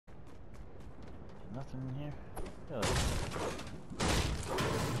Nothing in here. Oh.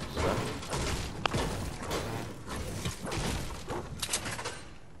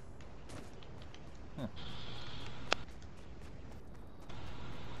 Huh.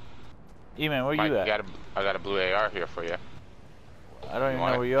 Eman, where Mike, you at? I got a blue AR here for you. I don't even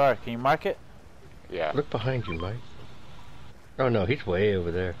know where you are. Can you mark it? Yeah. Look behind you, Mike. Oh no, he's way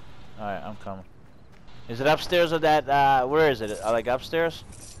over there. Alright, I'm coming. Is it upstairs or that, where is it? Like upstairs?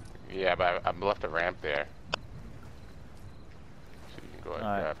 Yeah, but I left a ramp there. So you can go ahead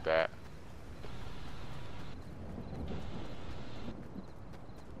and grab that.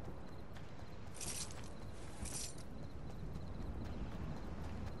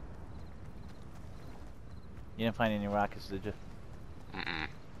 You didn't find any rockets, did you? Mm-mm.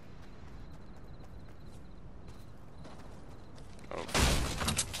 Oh.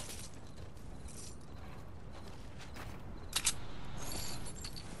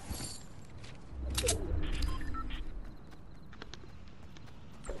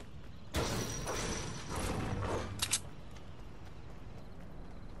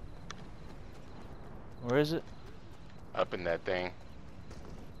 Where is it? Up in that thing.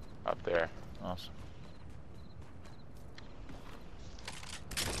 Up there. Awesome.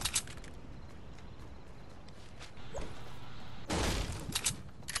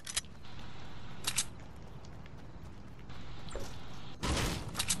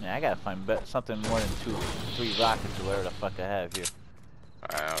 Yeah, I gotta find something more than 3 rockets or whatever the fuck I have here.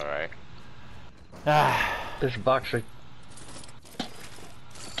 Alright. Ah. There's a box right.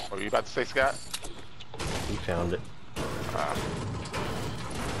 What were you about to say, Scott? He found it.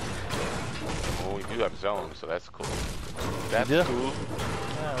 Well, we do have zones, so that's cool. That's cool.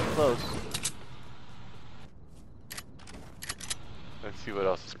 Yeah, we're close. Let's see what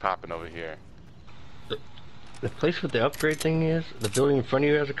else is popping over here. The place where the upgrade thing is, the building in front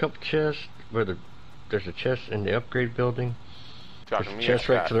of you has a couple chests. Where there's a chest in the upgrade building. There's a chest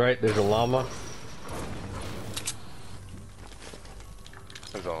right to the right. There's a llama.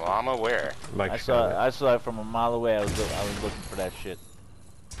 There's a llama where? I saw it from a mile away. I was looking for that shit.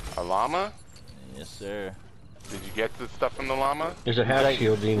 A llama? Yes, sir. Did you get the stuff from the llama? There's a half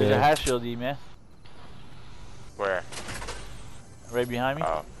shield in there. There's a half shield, man. Where? Right behind me.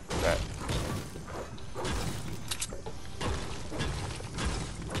 Oh, that.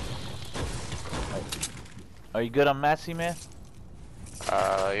 Are you good on Matsy, man?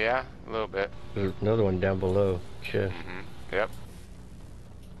 Yeah, a little bit. There's another one down below. Chest. Yep.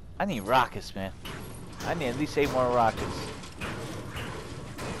 I need rockets, man. I need at least 8 more rockets.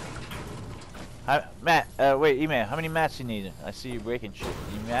 Matt, wait, E-Man, how many mats you need? I see you breaking shit.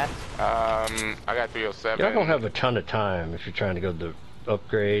 You Matt? I got 307. Y'all don't have a ton of time if you're trying to go to the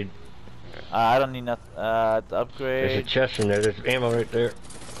upgrade. I don't need nothing. The upgrade. There's a chest in there. There's ammo right there.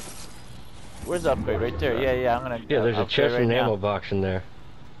 Where's the upgrade? Right there. Yeah, I'm gonna. Yeah, there's a chest and ammo box in there.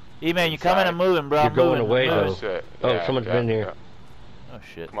 E-Man, you coming and moving, bro. You're going away though. Oh, Yeah, someone's been here. Oh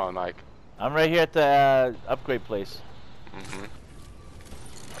shit. Come on, Mike. I'm right here at the upgrade place.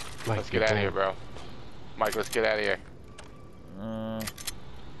 Mike, let's get out of here, bro. Mike, let's get out of here.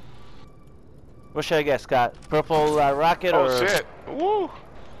 What should I get, Scott? Purple rocket or? Oh shit! Woo!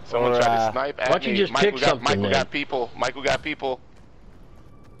 Someone tried to snipe at me. Why don't you just pick something? Michael got people. Michael got people.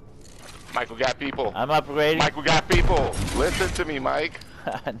 Michael got people. I'm upgrading. Michael got people. Listen to me, Mike.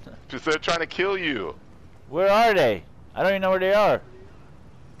 Just they're trying to kill you. Where are they? I don't even know where they are.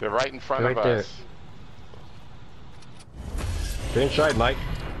 They're right in front of there. us. They're inside, Mike.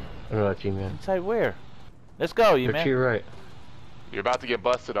 I know that team, man. Inside where? Let's go, you man. They're to your right. You're about to get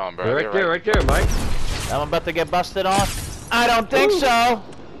busted on, bro. They're right there, Mike. I'm about to get busted on. I don't think so.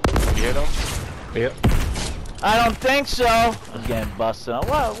 You hit him? Yep. I don't think so. I'm getting busted on.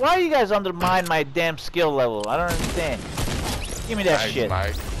 Why do you guys undermine my damn skill level? I don't understand. Give me that shit.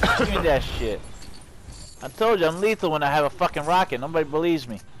 Mike. Give me that shit. I told you I'm lethal when I have a fucking rocket. Nobody believes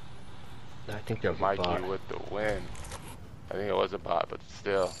me. I think that was Mikey a bot. with the win. I think it was a bot, but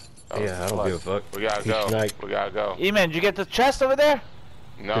still. Yeah, I don't give a fuck. We gotta go. Sniped. We gotta go. E-Man, did you get the chest over there?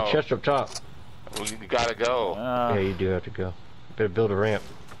 No. The chest up top. We gotta go. Yeah, you do have to go. Better build a ramp.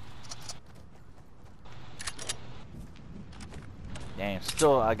 Damn,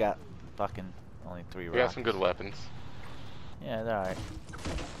 still I got fucking only 3 rockets. We got some good weapons. Yeah, they're alright.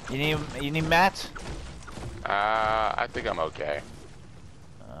 You need mats? I think I'm okay.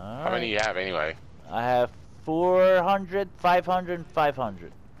 All How many do you have anyway? I have 400, 500, and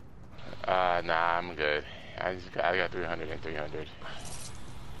 500. Nah, I'm good. I got 300 and 300.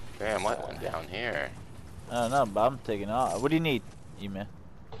 Damn, what went down here? I don't know, but I'm taking off. What do you need, E-Man?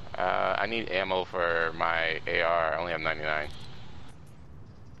 I need ammo for my AR. I only have 99.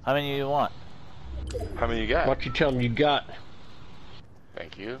 How many do you want? How many you got? What you tell them you got?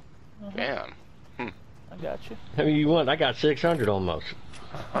 Thank you. Damn. I got you. How many you want? I got 600 almost.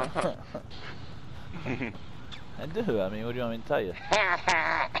 I do. I mean, what do you want me to tell you?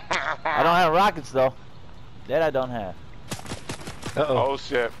 I don't have rockets though. That I don't have. Oh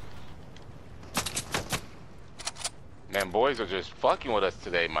shit. Man, boys are just fucking with us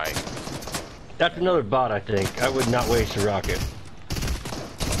today, Mike. That's another bot, I think. I would not waste a rocket.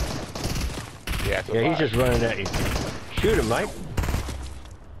 Yeah, he's just running at you. Shoot him, Mike.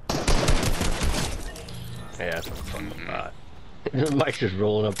 Yeah, that's a fucking bot. Mike's just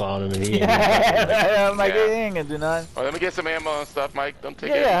rolling up on him and he I'm like, he ain't gonna do nothing. Oh, let me get some ammo and stuff, Mike. Don't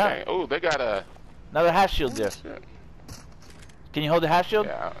take Yeah, everything. Oh, they got a... Another half shield there. Shit. Can you hold the half shield?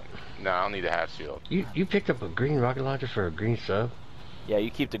 Yeah. No, I don't need a half shield. You picked up a green rocket launcher for a green sub? Yeah,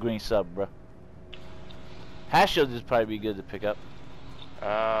 you keep the green sub, bro. Half shield is probably be good to pick up.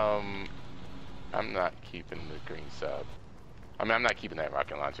 I'm not keeping the green sub. I mean, I'm not keeping that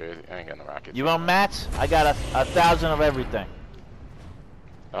rocket launcher. I ain't got no rockets. You want mats? I got a 1,000 of everything.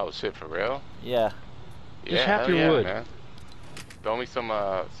 Oh shit, for real? Yeah. Just half your wood, man. Throw me some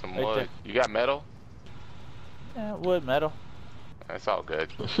wood. There. You got metal? Yeah, wood, metal. That's all good.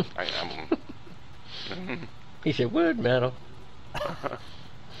 He said wood, metal.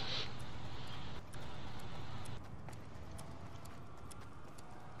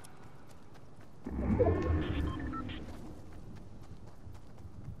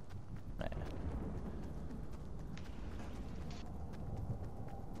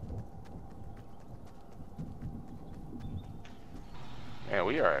 Man,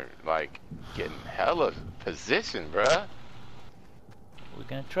 we are like getting hella position, bruh. We're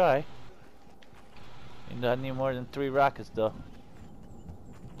gonna try. You know, I need more than 3 rockets though.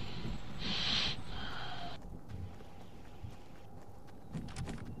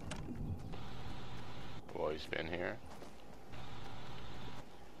 Boy's been here.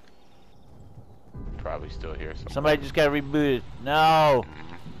 Probably still here somewhere. Somebody just got rebooted. No!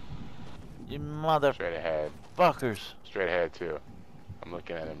 You mother Straight ahead. fuckers. Straight ahead too. I'm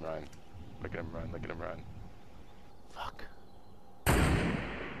looking at him run. Look at him run, look at him run. Fuck.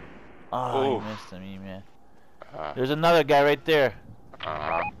 Oh, Oof. you missed him, man. There's another guy right there.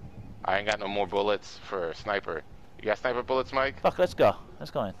 I ain't got no more bullets for sniper. You got sniper bullets, Mike? Fuck, let's go.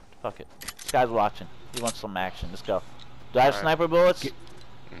 Let's go in. Fuck it. This guy's watching. He wants some action. Let's go. Do I have sniper bullets?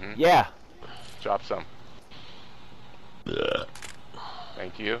 Yeah. Drop some.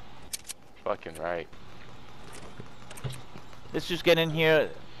 Thank you. Fucking right. Let's just get in here,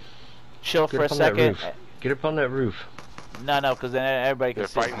 chill for a second. Get up on that roof. No, because then everybody can They're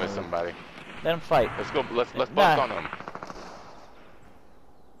see. fighting with somebody. Let them fight. Let's go. Let's bunk on them.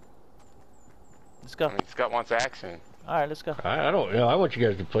 Let's go. I mean, Scott wants action. All right, let's go. I don't know. I want you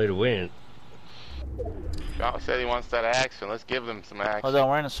guys to play to win. Scott said he wants that action. Let's give them some action. Hold on,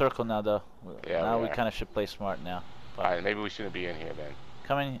 we're in a circle now, though. Yeah, now we kind of should play smart now. All right, maybe we shouldn't be in here then.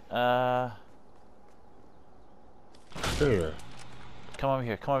 Come in. Sure. Come over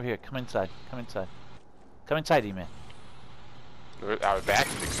here. Come over here. Come inside. Come inside. Come inside, E-Man. Our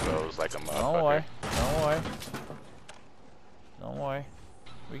back's exposed like a motherfucker. Don't worry. Don't worry. Don't worry.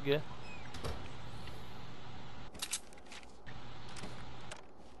 We good.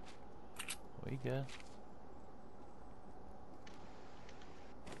 We good.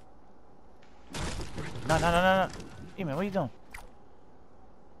 No. E-Man, what are you doing?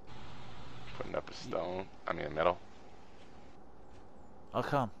 Putting up a stone. I mean a metal. I'll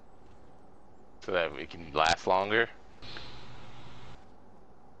come. So that we can last longer.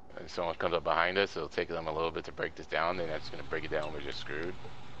 And if someone comes up behind us, it'll take them a little bit to break this down, then that's gonna break it down, we're just screwed.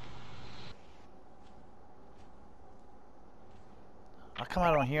 How come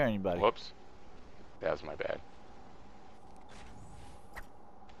I don't hear anybody? Whoops. That was my bad.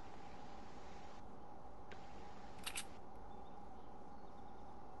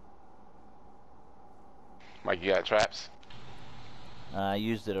 Mike, you got traps? I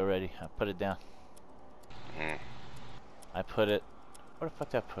used it already. I put it down. I put it... Where the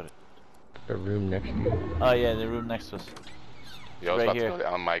fuck did I put it? The room next to you. Oh yeah, the room next to us. Yo, right about here. to go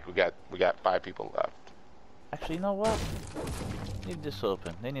down, Mike. We got 5 people left. Actually, you know what? Leave this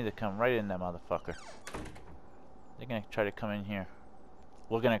open. They need to come right in, that motherfucker. They're gonna try to come in here.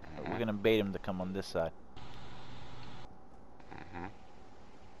 We're gonna bait them to come on this side.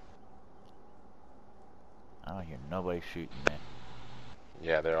 I don't hear nobody shooting, man.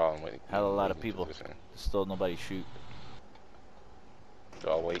 Yeah, they're all waiting. Hell, a lot of people. Position. Still nobody shoot.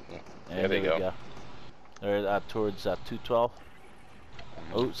 They're all waiting. There they we go. They're towards 212.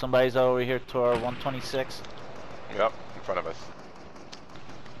 Oh, somebody's over here to our 126. Yep, in front of us.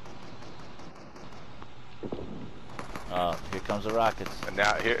 Here comes the rockets. And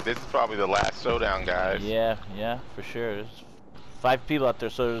now here, this is probably the last showdown, guys. Yeah, for sure. There's 5 people out there,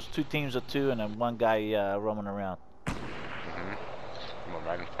 so there's 2 teams of 2 and then 1 guy roaming around. Come on,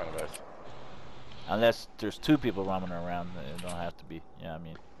 right in front of us. Unless there's 2 people roaming around, it don't have to be. Yeah, I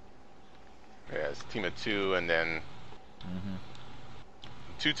mean. Yeah, it's a team of 2 and then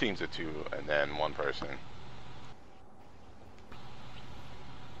 2 teams of 2 and then 1 person.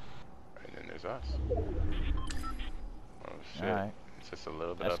 And then there's us. Oh shit! Alright. It's just a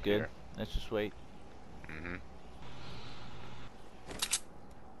little bit That's up good. here. Let's just wait.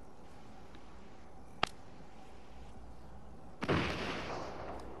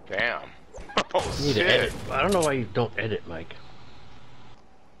 Damn. Oh You need shit! to edit. I don't know why you don't edit, Mike.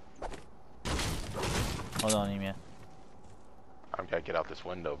 Hold on, Eman. I've got to get out this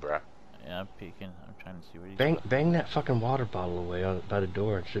window, bruh. Yeah, I'm peeking. I'm trying to see where he's Bang that fucking water bottle away by the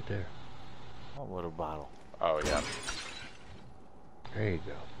door and sit there. Oh, water bottle. Oh yeah. There you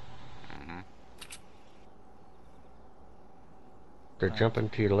go. They're jumping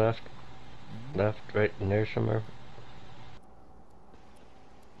to your left. Left, right in there somewhere.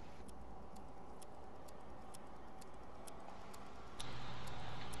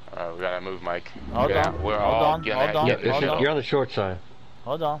 We gotta move, Mike. Hold on. We're Hold all on. getting Hold at on. you. Yeah, Hold on. you're on the short side.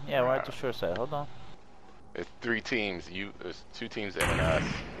 Hold on. Yeah, we're at the short side. Hold on. It's 3 teams. There's 2 teams in and us.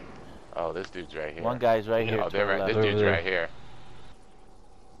 Oh, this dude's right here. 1 guy's right here. Oh, to they're the right. left. This dude's right here.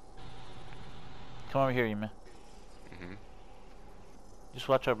 Come over here, Eman. Just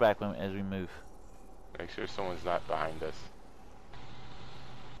watch our back as we move. Make sure someone's not behind us.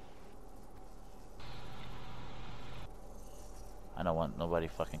 I don't want nobody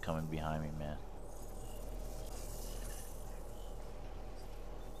fucking coming behind me, man.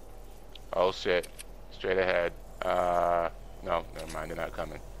 Oh shit. Straight ahead. No, never mind. They're not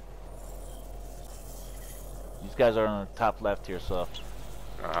coming. These guys are on the top left here, so.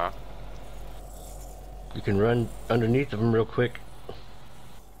 You can run underneath of them real quick.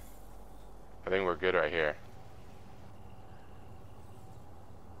 I think we're good right here.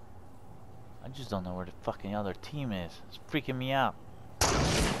 I just don't know where the fucking other team is. It's freaking me out.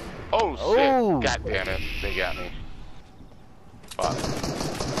 Oh shit! Oh. God damn it! They got me. Fuck.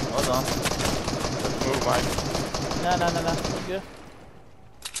 Hold on. Let's move, Mike. No. You good?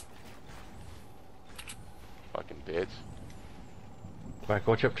 Fucking bitch. Mike,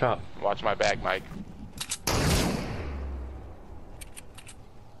 watch up top. Watch my back, Mike.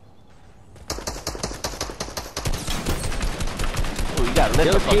 Ooh, you got The lit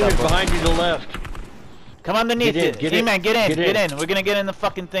other the fuck team up, is bro. behind you to the left. Come underneath Get in, it. get in, Eman, get in. get Get in. in. We're gonna get in the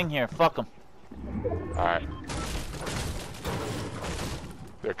fucking thing here. Fuck them. Alright.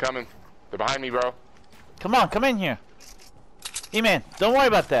 They're coming. They're behind me, bro. Come on, come in here. Eman, don't worry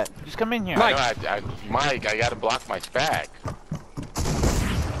about that. Just come in here. Mike. Mike, I gotta block my back.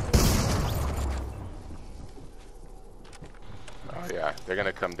 Oh yeah, they're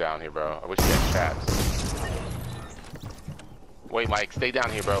gonna come down here, bro. I wish you had traps. Wait, Mike, stay down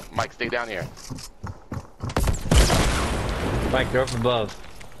here, bro. Mike, stay down here. Mike, they're up above.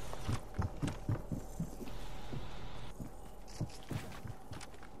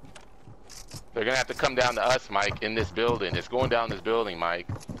 They're gonna have to come down to us, Mike, in this building. It's going down this building, Mike.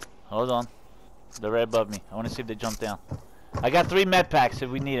 Hold on. They're right above me. I want to see if they jump down. I got 3 med packs if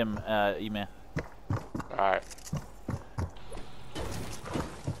we need them, Eman. Alright.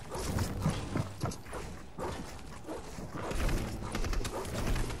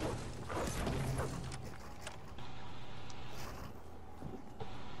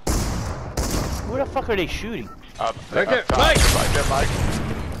 Where the fuck are they shooting? Up Right there, top. Mike! Right there, Mike.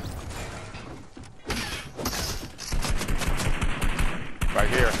 Right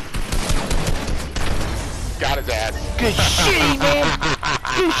here. Got his ass. Good shit, man.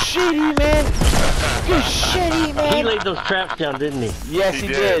 Good shit, man. Good shit, man. He laid those traps down, didn't he? Yes, he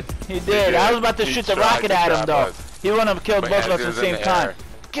did. He did. I was about to He shoot the tried rocket to at him, trap though. us. He wouldn't have killed But both of as us he at the was in same the time. air.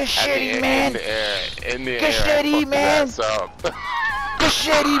 Good At shitty, the- man. In the air. In the Good air. I shitty, fucked his man. ass up. Good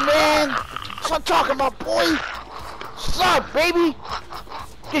shitty, man. That's what I'm talking about, boy. What's up, baby?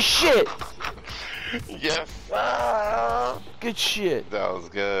 Good shit. Yes. Good shit. That was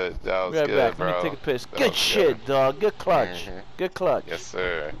good. That was Right good, back. bro. Let me take a piss. That Good was shit, dog. Good clutch. Good clutch. Yes,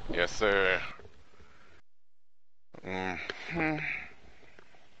 sir. Yes, sir.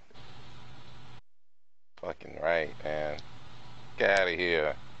 Fucking right, man. Get out of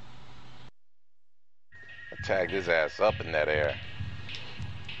here. I tagged his ass up in that air.